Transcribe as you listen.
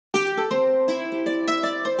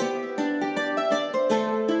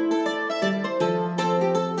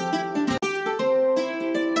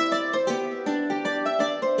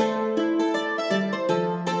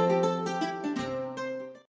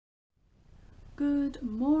Good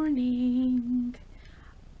morning.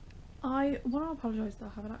 I want to apologise that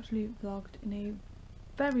I haven't actually vlogged in a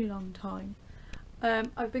very long time.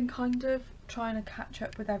 I've been kind of trying to catch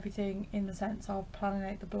up with everything in the sense of planning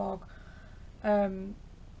out the blog and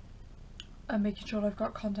making sure I've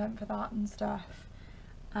got content for that and stuff,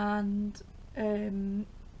 and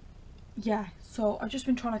yeah, so I've just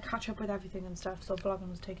been trying to catch up with everything and stuff, so vlogging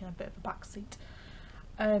was taking a bit of a backseat.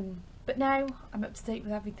 But now I'm up to date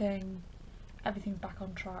with everything. Everything's back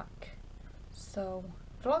on track, so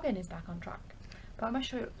vlogging is back on track. But I'm gonna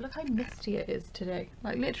show you, look how misty it is today.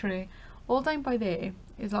 Like literally all down by there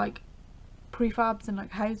is like prefabs and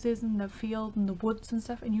like houses and the field and the woods and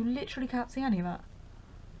stuff, and you literally can't see any of that.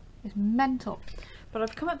 It's mental. But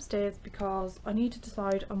I've come upstairs because I need to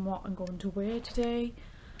decide on what I'm going to wear today.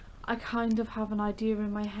 I kind of have an idea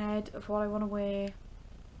in my head of what I want to wear,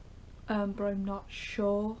 but I'm not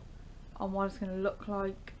sure on what it's going to look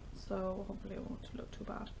like, so hopefully it won't look too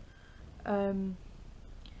bad. And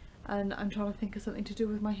I'm trying to think of something to do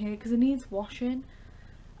with my hair because it needs washing,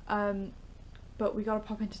 but we gotta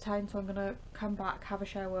pop into town, so I'm gonna come back, have a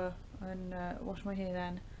shower and wash my hair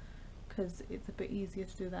then, because it's a bit easier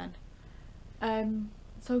to do then.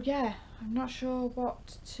 So yeah, I'm not sure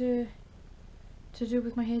what to do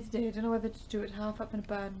with my hair today. I don't know whether to do it half up in a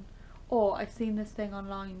bun, or I've seen this thing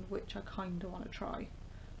online which I kind of want to try,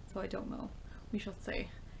 so I don't know. We shall see,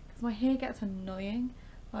 because my hair gets annoying.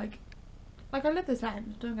 Like I love this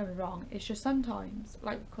lens, don't get me wrong, it's just sometimes,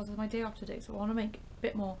 like, because it's my day off today, so I want to make a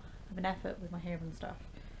bit more of an effort with my hair and stuff,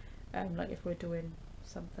 like if we're doing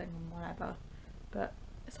something and whatever, but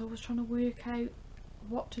so I was trying to work out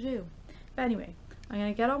what to do. But anyway, I'm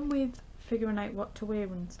going to get on with figuring out what to wear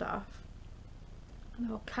and stuff, and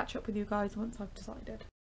I'll catch up with you guys once I've decided.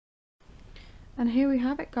 And here we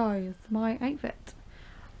have it, guys, my outfit.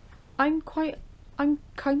 I'm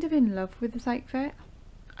kind of in love with this outfit.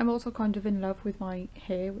 I'm also kind of in love with my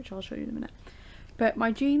hair, which I'll show you in a minute. But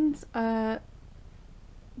my jeans are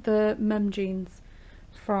the mum jeans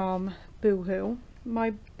from Boohoo.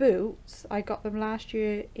 My boots, I got them last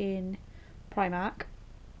year in Primark.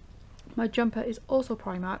 My jumper is also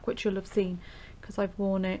Primark, which you'll have seen because I've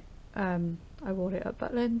worn it. I wore it at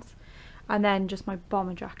Butlins. And then just my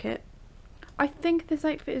bomber jacket. I think this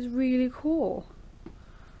outfit is really cool.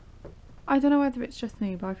 I don't know whether it's just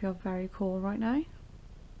me, but I feel very cool right now.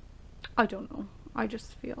 I don't know, I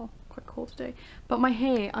just feel quite cool today. But my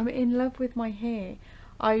hair, I'm in love with my hair.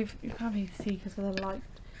 You can't really see because of the light.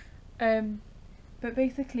 But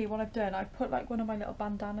basically what I've done, I've put like one of my little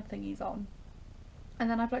bandana thingies on, and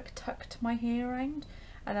then I've like tucked my hair around,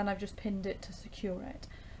 and then I've just pinned it to secure it.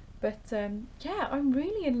 But yeah, I'm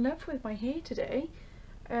really in love with my hair today.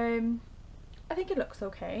 I think it looks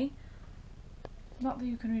okay. Not that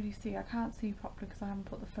you can really see, I can't see properly because I haven't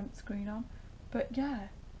put the front screen on. But yeah,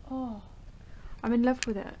 oh, I'm in love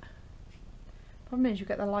with it. Problem is you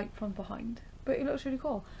get the light from behind, but it looks really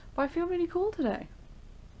cool. But I feel really cool today.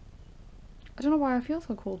 I don't know why I feel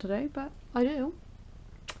so cool today, but I do.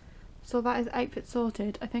 So that is outfit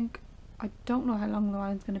sorted. I don't know how long the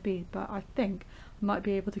line's going to be, but I think I might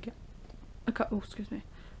be able to get a cut. Oh, excuse me,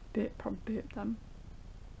 probably burped them.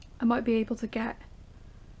 I might be able to get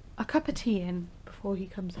a cup of tea in before he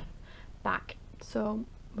comes back. So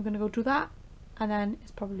we're gonna go do that, and then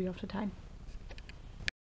it's probably off to town.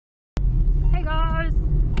 Hey guys,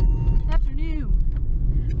 afternoon.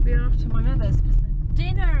 We are off to my mother's for some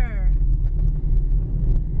dinner.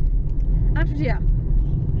 After yeah.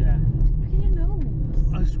 Yeah. Picking your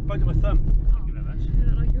nose. I was biting my thumb. Thank you very much. I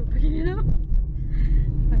look like you were picking your nose.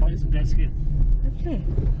 Biting some dead skin. Lovely.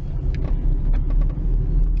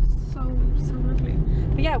 So lovely.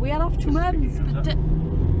 But yeah, we are off to Mum's for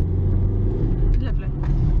lovely.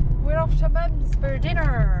 We're off to Mum's for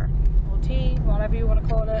dinner or tea, whatever you want to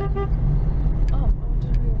call it. Oh, I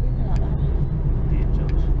didn't really look at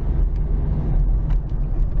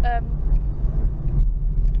that.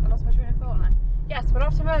 I lost my train of thought now. Yes, we're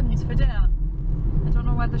off to Mum's for dinner. I don't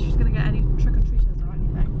know whether she's going to get any trick-or-treaters or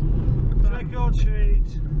anything. Trick or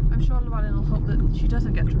treat. I'm sure Llewellyn will hope that she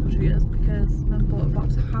doesn't get trick-or-treaters because Mum bought a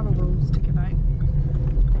box of Haribos to give out.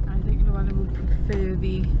 I think Llewellyn would prefer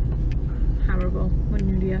the Haribo, wouldn't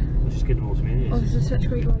you, dear? Just get them all to me. Oh, this is such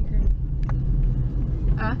great lighting.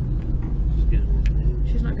 Just get them all to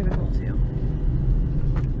me. She's not giving it all to you.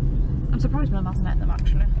 I'm surprised Mum hasn't met them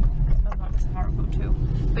actually. Mum likes Haribo too.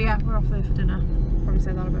 But yeah, we're off there for dinner. Probably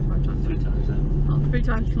said that about 5 times. 3 times then. Well, 3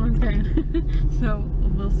 times from again. So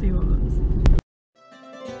we'll see what happens.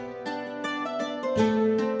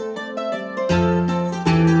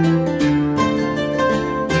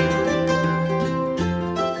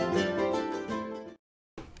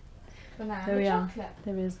 banana There we are. chocolate.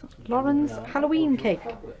 There is Lauren's Halloween cake.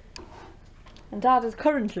 And Dad is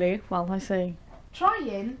currently, well, I say,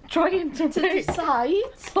 Trying trying to to make decide.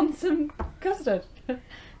 on some custard.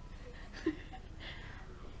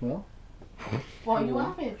 Well, What are you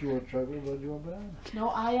want- having? Do you want chocolate or do you want banana? No,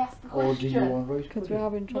 I asked the Or do question. you want rice Because pudding? we're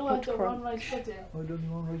having No, I chocolate don't want crunch. rice pudding. Why don't you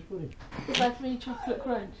want rice pudding? Because I've made chocolate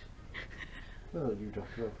crunch. Well, you'd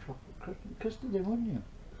have to have chocolate custard then, wouldn't you?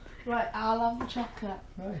 Right, I'll have the chocolate.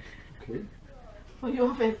 Right, okay. What are you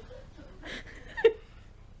having?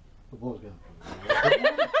 The ball's going to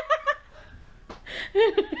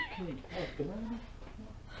Okay, have banana.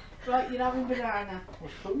 Right, you're having banana.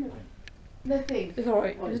 What's Chloe having? Nothing. It's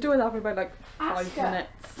alright, just doing that for about like Ask 5 her.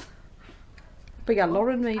 minutes. But yeah,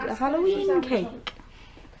 Lauren made a Ask her if she's Halloween having cake.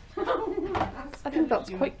 I think that's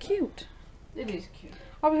quite cute. It is cute.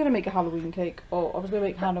 I was going to make a Halloween cake, or I was going to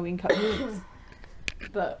make Halloween cupcakes,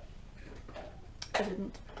 but I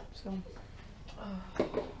didn't, so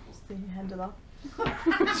that's the end of that.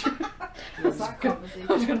 What's that I conversation?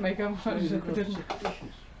 was going to make them, I just You've got didn't. 6 dishes.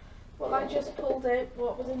 Well, I just pulled out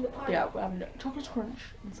what was in the pie. Yeah, we're having a chocolate crunch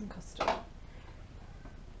and some custard.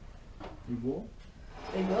 You warm?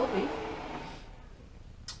 They will be.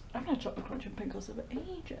 I haven't had chocolate crunch and pink custard for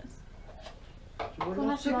ages. So what Well, about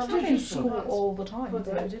that's 6 not I was in dishes? school then? all the time, But,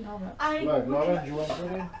 so I didn't have it. I Right, Lauren, do you want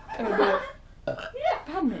pudding?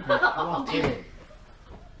 Pardon me. I want pudding.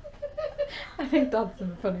 I think Dad's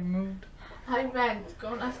in a funny mood. I meant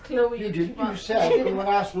go and ask Chloe. You if didn't, she you wants- said you want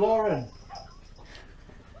to ask Lauren.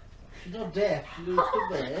 She's not deaf, she's just stood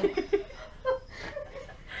there.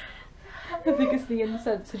 I think it's the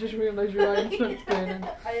incense. I just realised your eye incense burning.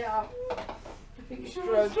 I am. I think it's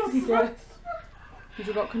drugs. Yes. You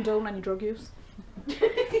do not condone any drug use. No.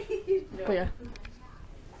 But yeah.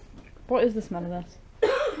 What is the smell of this?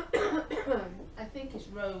 I think it's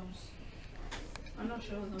rose. I'm not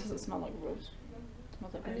sure though. Does it smell like rose? It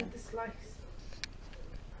smells like I bacon. need the slice.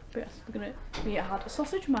 But yes, we had a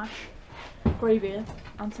sausage mash, gravy,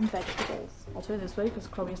 and some vegetables. I'll turn this way because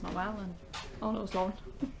Chloe is not well, and oh no, it was Lauren.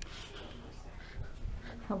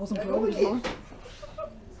 That wasn't Chloe, it was Lauren.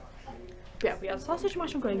 But yeah, we had sausage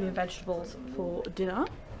mash and gravy and vegetables for dinner.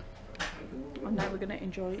 And now we're going to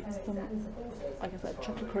enjoy some, like I said,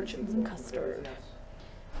 chocolate crunch and some custard.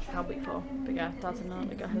 Can't wait for. But yeah, Dad's in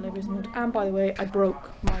like a hilarious mood. And by the way, I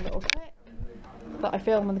broke my little clip that I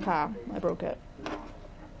filmed in the car. I broke it.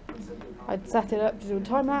 I'd set it up to do a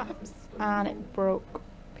time lapse and it broke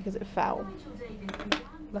because it fell.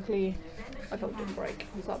 Luckily, I thought it didn't break,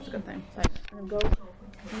 so that was a good thing. So I'm going to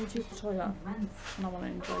go to the toilet and I want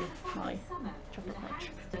to enjoy my chocolate crunch.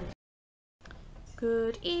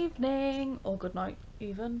 Good evening, or good night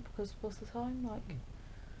even, because what's the time? Like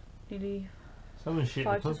nearly Someone's shitting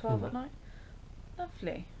 5 to the 12 at pumpkin. night.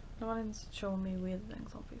 Lovely. Llewellyn's showing me weird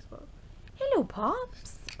things on Facebook. Hello,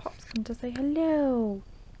 Pops. Pops come to say hello.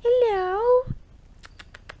 Hello.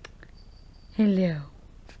 Hello.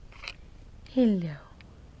 Hello.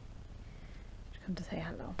 Come to say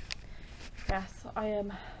hello. Yes, I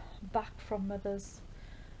am back from Mother's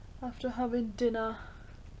after having dinner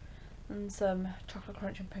and some chocolate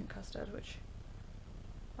crunch and pink custard, which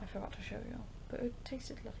I forgot to show you, but it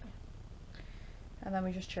tasted lovely. And then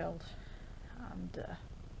we just chilled and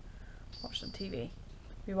watched some TV.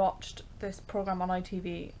 We watched this program on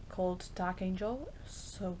ITV called Dark Angel. It was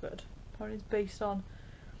so good. Apparently it's based on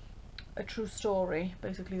a true story.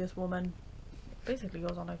 Basically this woman basically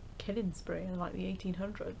goes on a killing spree in like the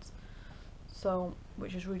 1800s. So,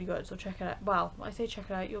 which is really good, so check it out. Well, I say check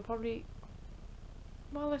it out, you'll probably,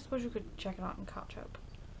 well, I suppose you could check it out and catch up.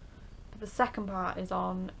 But the second part is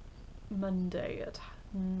on Monday at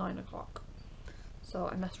 9 o'clock. So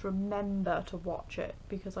I must remember to watch it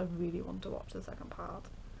because I really want to watch the second part.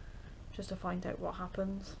 Just to find out what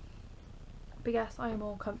happens. But yes, I am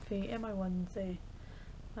all comfy in my onesie.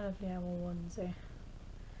 My lovely owl onesie.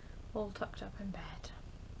 All tucked up in bed.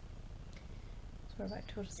 So we're about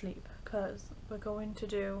to go to sleep because we're going to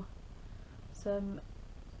do some,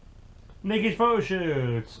 Naked photo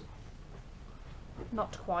shoots!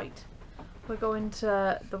 not quite, we're going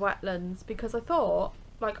to the wetlands because I thought,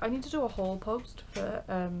 like, I need to do a haul post for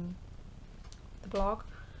the blog,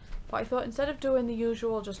 but I thought instead of doing the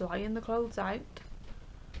usual just lying the clothes out,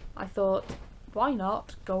 I thought why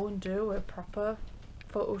not go and do a proper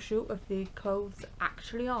photo shoot of the clothes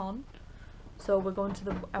actually on. So we're going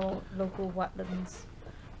to our local wetlands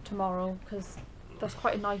tomorrow because that's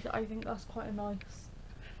quite a nice, I think that's quite a nice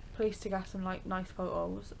place to get some like nice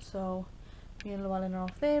photos. So me and Llewellyn are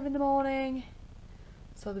off there in the morning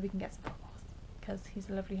so that we can get some photos because he's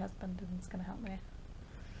a lovely husband and he's going to help me.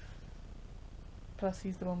 Plus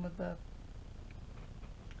he's the one with the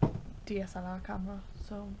DSLR camera,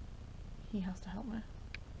 so he has to help me.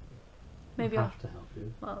 Maybe I I'll. have to help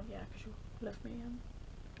you. Well, yeah, because you love me and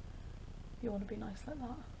you want to be nice like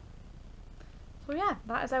that. So yeah,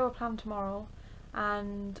 that is our plan tomorrow.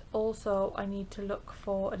 And also I need to look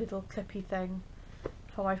for a little clippy thing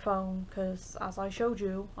for my phone, because as I showed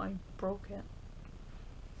you, I broke it.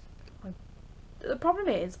 The problem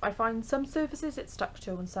is I find some surfaces it stuck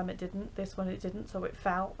to and some it didn't. This one it didn't, so it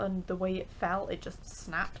fell, and the way it fell it just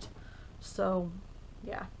snapped. So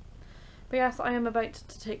yeah. But yes, I am about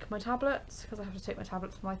to take my tablets, because I have to take my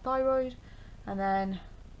tablets for my thyroid, and then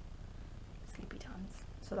sleepy times,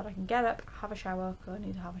 so that I can get up, have a shower, because I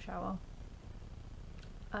need to have a shower,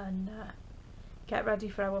 and get ready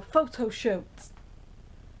for our photo shoots,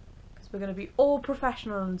 because we're going to be all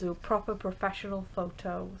professional and do proper professional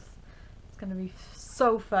photos. It's going to be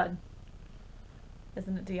so fun,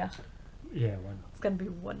 isn't it, dear? Yeah, why not? It's going to be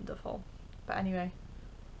wonderful. But anyway,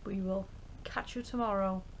 we will catch you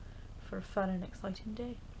tomorrow for a fun and exciting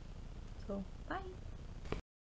day. So, bye!